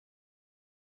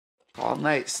All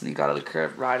night, sneak out of the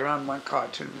crib, ride around my car,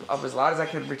 turn up as loud as I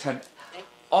could, pretend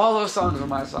all those songs were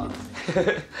my songs.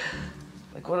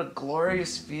 Like, what a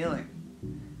glorious feeling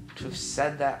to have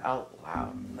said that out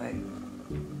loud. Like,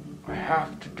 I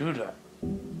have to do that.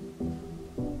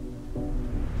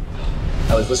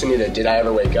 I was listening to Did I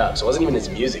Ever Wake Up? So it wasn't even his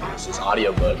music, it was his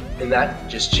audiobook. And that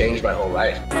just changed my whole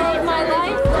life. Saved my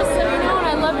life, just so you know, and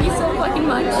I love you so fucking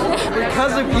much.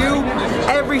 Because of you,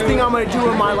 everything I'm gonna do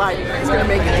in my life is gonna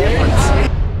make a difference.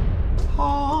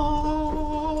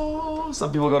 Oh,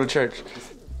 some people go to church.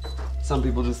 Some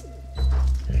people just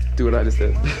do what I just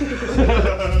did.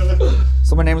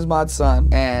 So my name is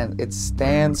MODSUN, and it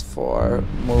stands for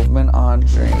Movement on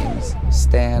Dreams,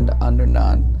 Stand Under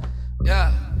None.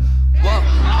 Yeah. Well,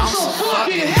 I'm so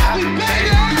fucking happy,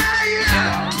 baby.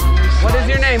 What is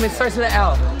your name? It starts with an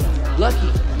L.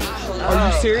 Lucky. Are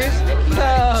you serious?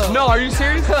 No. No, are you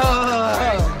serious?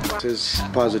 His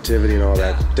positivity and all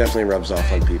that definitely rubs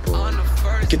off on people.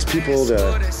 It gets people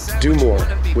to do more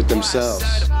with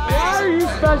themselves. Why are you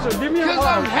special? Give me a hug. Because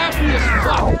I'm happy as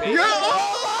fuck.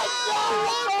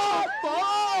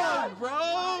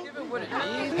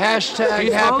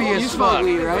 Hashtag happy as fuck.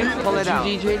 Right? Pull it out.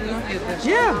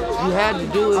 Yeah. You had to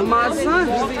do it. I'm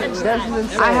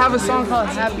MODSUN. I have a song called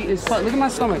Happy as Fuck. Look at my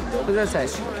stomach. What does that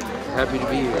say? Happy to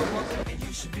be here.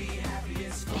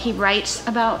 He writes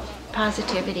about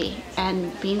positivity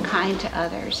and being kind to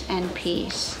others and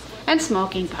peace and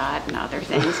smoking pot and other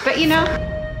things. But you know.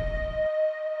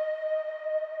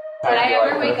 Did I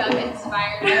ever wake up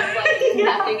inspired as like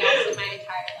nothing else in my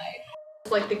entire life?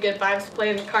 Like the good vibes play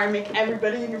in the car and make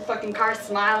everybody in your fucking car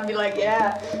smile and be like,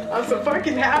 yeah, I'm so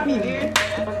fucking happy, dude.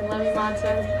 I fucking love you,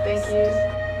 MODSUN. Thank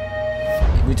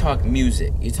you. We talk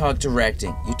music, you talk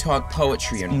directing, you talk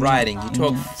poetry and writing, you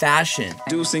talk fashion.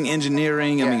 Producing,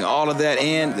 engineering, I mean all of that,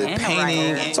 and the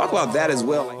painting. Talk about that as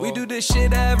well. We do this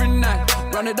shit every night,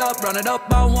 run it up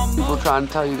by one. People try to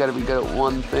tell you gotta be good at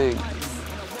one thing.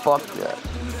 Fuck that.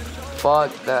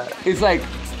 Fuck that. It's like,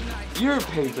 you're a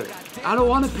painter. I don't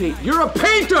want to paint. You're a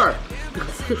painter!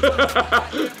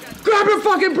 Grab your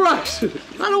fucking brush! I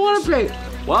don't want to paint.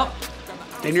 Well,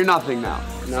 then you're nothing now.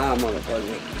 Nah,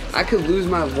 motherfucker. I could lose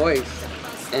my voice,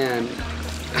 and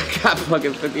I got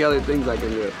fucking 50 other things I can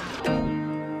do.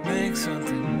 Make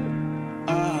something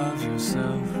of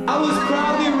yourself. I was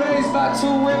proudly raised by two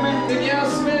women. Danielle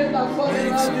Smith, I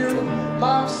fucking love you.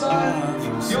 Mom,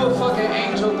 son, you a fucking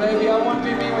angel, baby. I wouldn't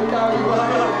be me without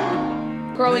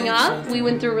you. Growing up, we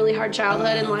went through a really hard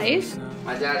childhood in life.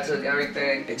 My dad took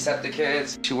everything except the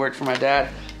kids. She worked for my dad,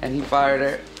 and he fired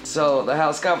her. So the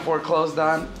house got foreclosed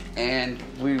on, and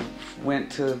we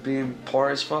went to being poor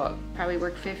as fuck. Probably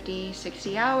worked 50,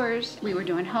 60 hours. We were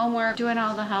doing homework, doing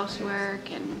all the housework,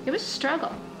 and it was a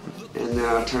struggle. And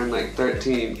now I turned like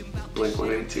 13,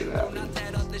 Blink-182 happened.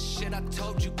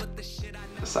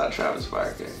 I saw Travis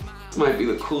Barker. This might be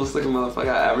the coolest looking motherfucker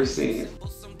I've ever seen.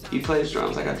 He plays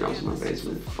drums. I got drums in my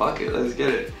basement. Fuck it, let's get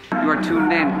it. You are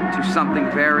tuned in to something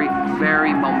very,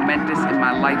 very momentous in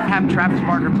my life. I have Travis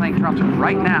Barker playing drums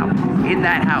right now in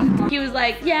that house. He was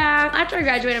like, yeah, after I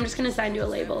graduate, I'm just gonna sign to a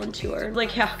label and tour.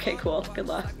 Like, yeah, okay, cool, good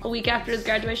luck. A week after his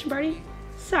graduation party,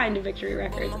 signed to Victory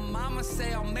Records. My mama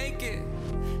say I'll make it.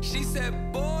 She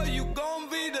said, boy, you gon'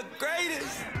 be the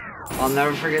greatest. I'll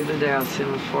never forget the day I was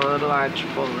sitting with 4 Little I at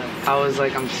Chipotle. I was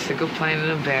like, I'm sick of playing in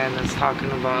a band that's talking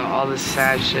about all this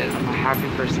sad shit. I'm a happy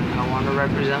person. I want to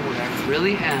represent what I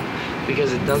really am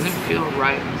because it doesn't feel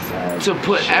right to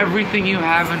put everything you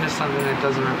have into something that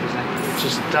doesn't represent you. It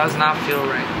just does not feel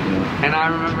right. And I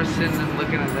remember sitting and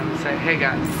looking at them and saying, hey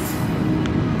guys,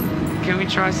 can we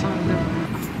try something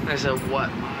different? I said, what,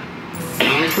 man?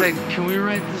 And he's like, can we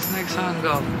write this next song and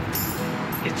go,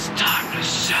 it's time to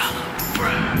celebrate.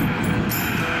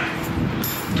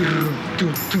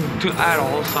 I had a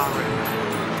whole song written.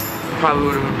 Probably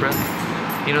would have been brilliant.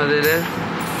 You know what they did?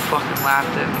 Fucking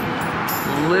laughed at me.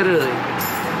 Literally.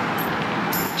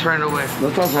 Turned away.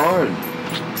 That's hard.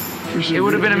 It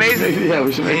would have been amazing. Yeah,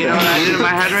 we should make that. You know what I did in my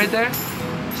head right there?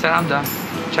 Said, I'm done.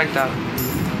 Checked out.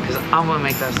 Because I'm going to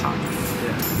make that song.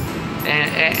 Yeah.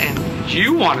 And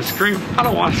you want to scream. I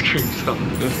don't want to scream, so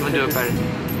I'm going to do it better.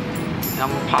 I'm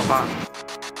going to pop out.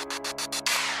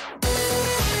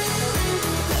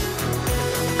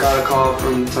 Got a call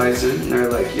from Tyson, and they're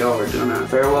like, yo, we're doing a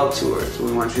farewell tour, so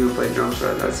we want you to play drums for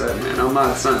us. I said, man, I'm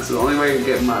MODSUN, so the only way you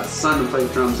get MODSUN to play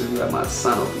drums is if you have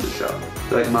MODSUN open the show.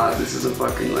 They're like, Mod, this is a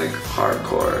fucking like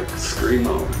hardcore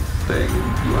screamo thing,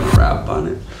 and you want to rap on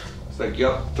it? It's like,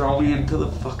 yup, throw me into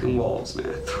the fucking walls,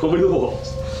 man. Throw me to the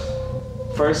walls.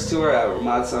 First tour ever,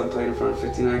 MODSUN playing in front of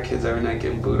 59 kids every night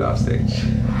getting booed off stage.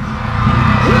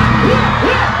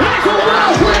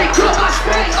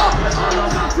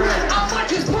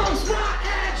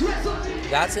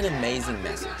 that's an amazing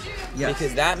message. Yes.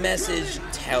 Because that message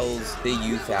tells the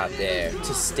youth out there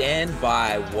to stand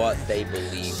by what they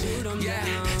believe in.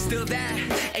 Still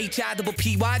that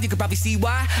H-I-double-P-Y, you can probably see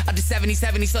why. I did 70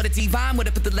 sort of divine. When I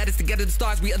put the letters together, the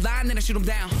stars realign, then I shoot them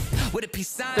down with a peace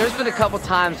sign. There's been a couple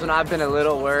times when I've been a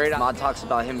little worried. Mod talks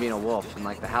about him being a wolf and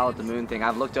like the Howl at the Moon thing.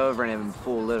 I've looked over and him,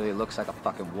 fool literally looks like a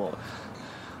fucking wolf.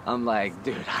 I'm like,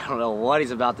 dude, I don't know what he's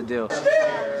about to do. I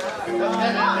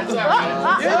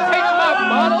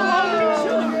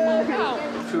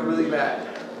feel really bad.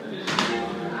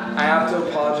 I have to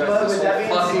apologize to this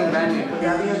whole fucking venue.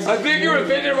 I think you were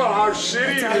thinking about how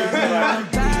shitty it is.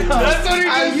 That's what he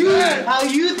just said. How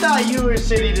you thought you were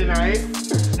shitty tonight?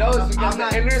 No, it's because the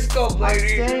Interscope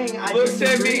lady looked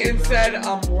at me and said,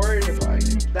 I'm worried about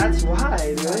you. That's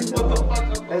why, dude. What the fuck?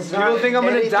 You don't think I'm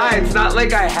gonna die? It's not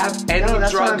like I have any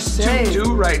drugs to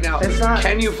do right now.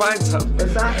 Can you find some?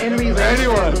 It's not in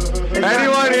relation.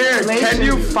 Anyone here? Can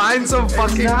you find some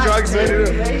fucking drugs to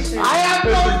do? I have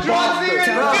no drugs even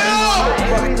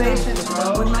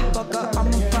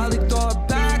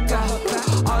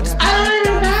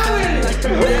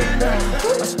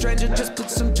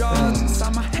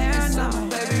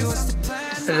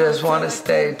I just want to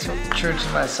stay true to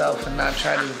myself and not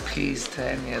try to appease to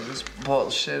any of this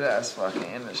bullshit ass fucking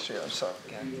industry or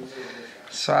something.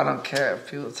 So I don't care if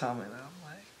people tell me that I'm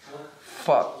like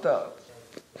fucked up.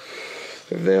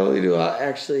 If they only knew how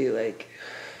actually like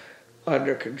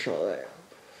under control I am.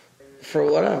 For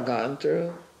what I've gone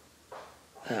through,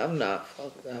 I'm not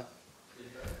fucked up.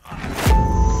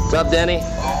 What's up, Denny?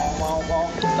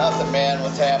 Nothing, man.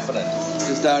 What's happening?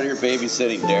 Just out here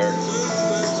babysitting Derek.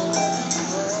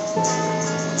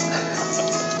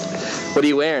 What are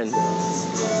you wearing?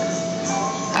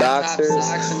 Boxers?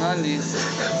 Socks and undies.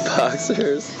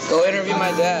 Boxers? Go interview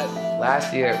my dad.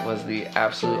 Last year was the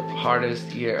absolute hardest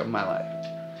year of my life.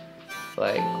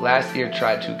 Like, last year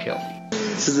tried to kill me.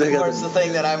 Of course, the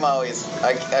thing that I'm always,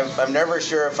 I'm never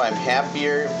sure if I'm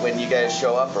happier when you guys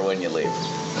show up or when you leave.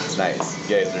 It's nice.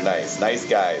 You guys are nice. Nice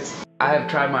guys. I have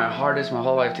tried my hardest my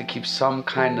whole life to keep some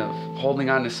kind of, holding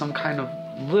on to some kind of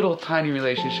little tiny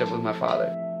relationship with my father.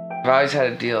 I've always had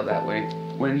a deal that way.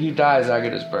 When he dies, I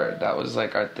get his bird. That was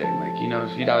like our thing. Like, you know,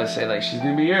 he'd always say like, she's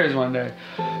gonna be yours one day.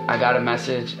 I got a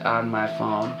message on my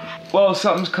phone. Well,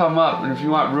 something's come up, and if you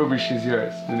want Ruby, she's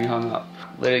yours. And he hung up.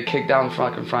 Literally kicked down the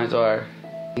fucking front door.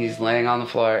 He's laying on the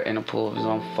floor in a pool of his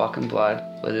own fucking blood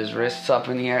with his wrists up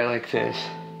in the air like this.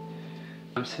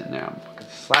 I'm sitting there, I'm fucking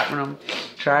slapping him,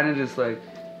 trying to just like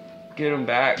get him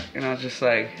back, and I was just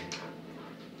like,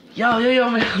 yo,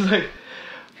 man. I was like,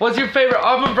 what's your favorite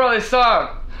Allman Brothers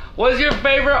song? What's your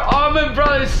favorite Allman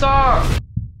Brothers song?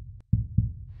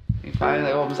 He finally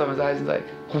like opens up his eyes and he's like,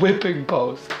 whipping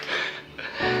post.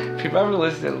 If you've ever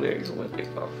listened to the lyrics of whipping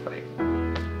post, like,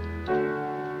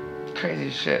 crazy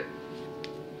shit.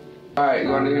 Alright, you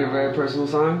want to hear a very personal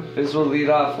song? This will lead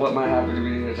off what my Happy to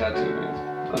Be Here tattoo is.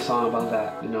 A song about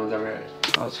that, no one's ever heard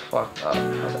it. I was fucked up.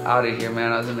 I was out of here,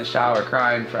 man. I was in the shower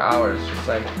crying for hours, just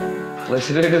like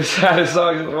listening to the saddest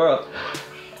songs in the world.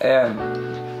 And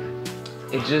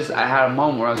it just, I had a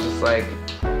moment where I was just like,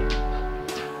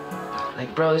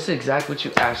 bro, this is exactly what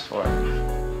you asked for.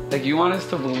 Like, you want us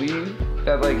to believe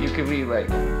that like you can be like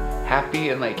happy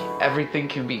and like everything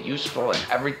can be useful and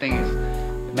everything is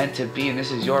meant to be, and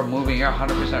this is your movie, you're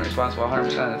 100% responsible 100%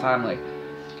 of the time, like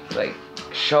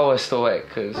show us the way,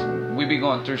 cause we be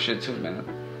going through shit too, man.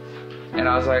 And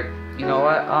I was like, you know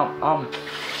what, I'm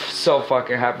so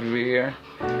fucking happy to be here,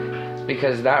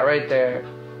 because that right there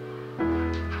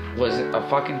was a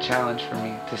fucking challenge for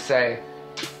me to say,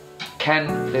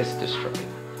 can this destroy you?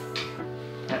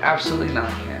 And absolutely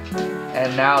not, man.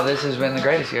 And now this has been the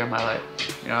greatest year of my life,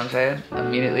 you know what I'm saying?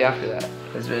 Immediately after that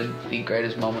has been the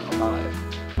greatest moment of my life.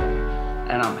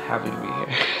 And I'm happy to be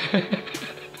here.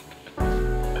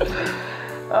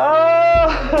 Oh!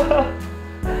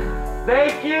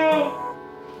 Thank you!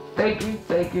 Thank you,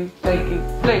 thank you, thank you,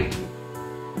 thank you.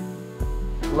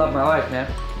 I love my life, man.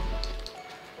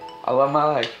 I love my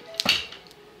life.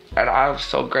 And I'm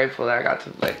so grateful that I got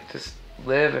to like just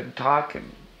live and talk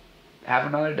and have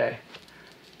another day.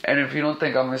 And if you don't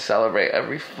think I'm gonna celebrate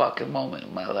every fucking moment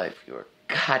of my life, you're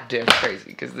goddamn crazy,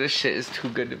 because this shit is too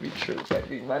good to be true,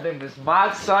 baby. My name is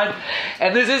MODSUN,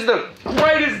 and this is the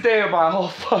greatest day of my whole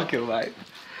fucking life.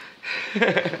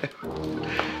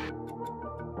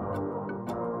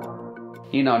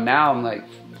 You know, now I'm like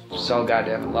so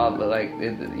goddamn in love, but like,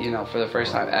 you know, for the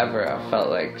first time ever, I felt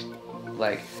like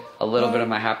a little bit of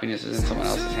my happiness is in someone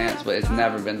else's hands, but it's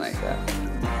never been like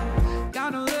that.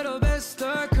 Got a little bit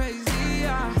stir crazy,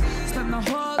 spend the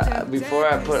whole before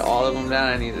I put all of them down,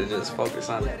 I need to just focus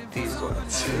on these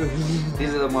ones.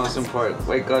 These are the most important.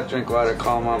 Wake up, drink water,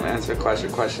 call mom, answer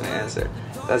question, question, answer.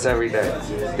 That's every day.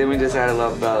 Then we just had to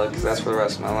love Bella, because that's for the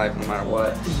rest of my life, no matter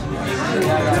what.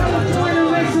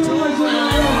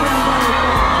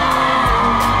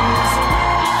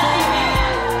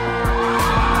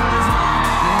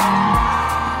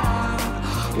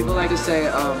 People like to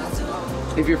say,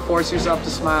 if you force yourself to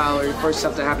smile or you force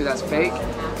yourself to happy, that's fake.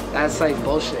 That's like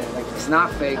bullshit. Like, it's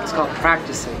not fake, it's called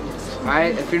practicing,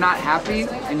 right? If you're not happy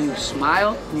and you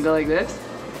smile and you go like this,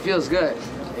 it feels good.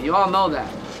 And you all know that.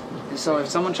 And so if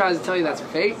someone tries to tell you that's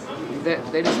fake,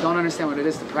 they just don't understand what it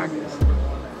is to practice.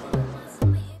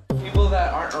 People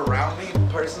that aren't around me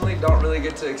personally don't really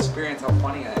get to experience how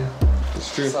funny I am.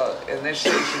 It's true. So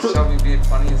initially you should show me being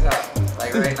funny as hell,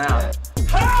 like right now.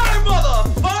 Hi,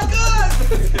 motherfuckers!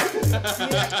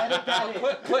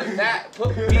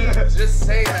 put me just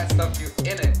saying that stuff to you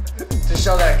in it to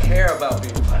show that I care about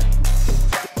being funny.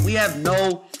 We have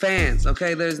no fans,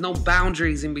 okay? There's no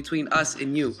boundaries in between us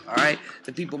and you, all right?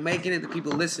 The people making it, the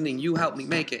people listening, you helped me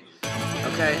make it,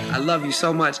 okay? I love you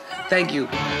so much. Thank you.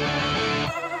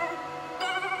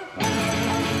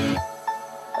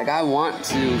 Like, I want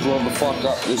to blow the fuck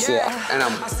up this shit, and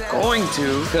I'm going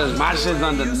to, because my shit's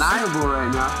undeniable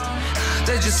right now.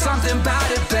 There's just something about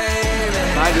it, baby.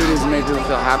 What I do is make people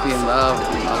feel happy and loved,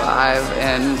 alive,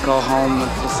 and go home with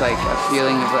just like a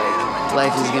feeling of like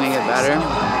life is gonna get better.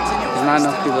 There's not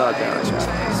enough people out there like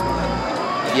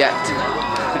that. Yet.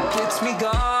 Gets me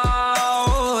going.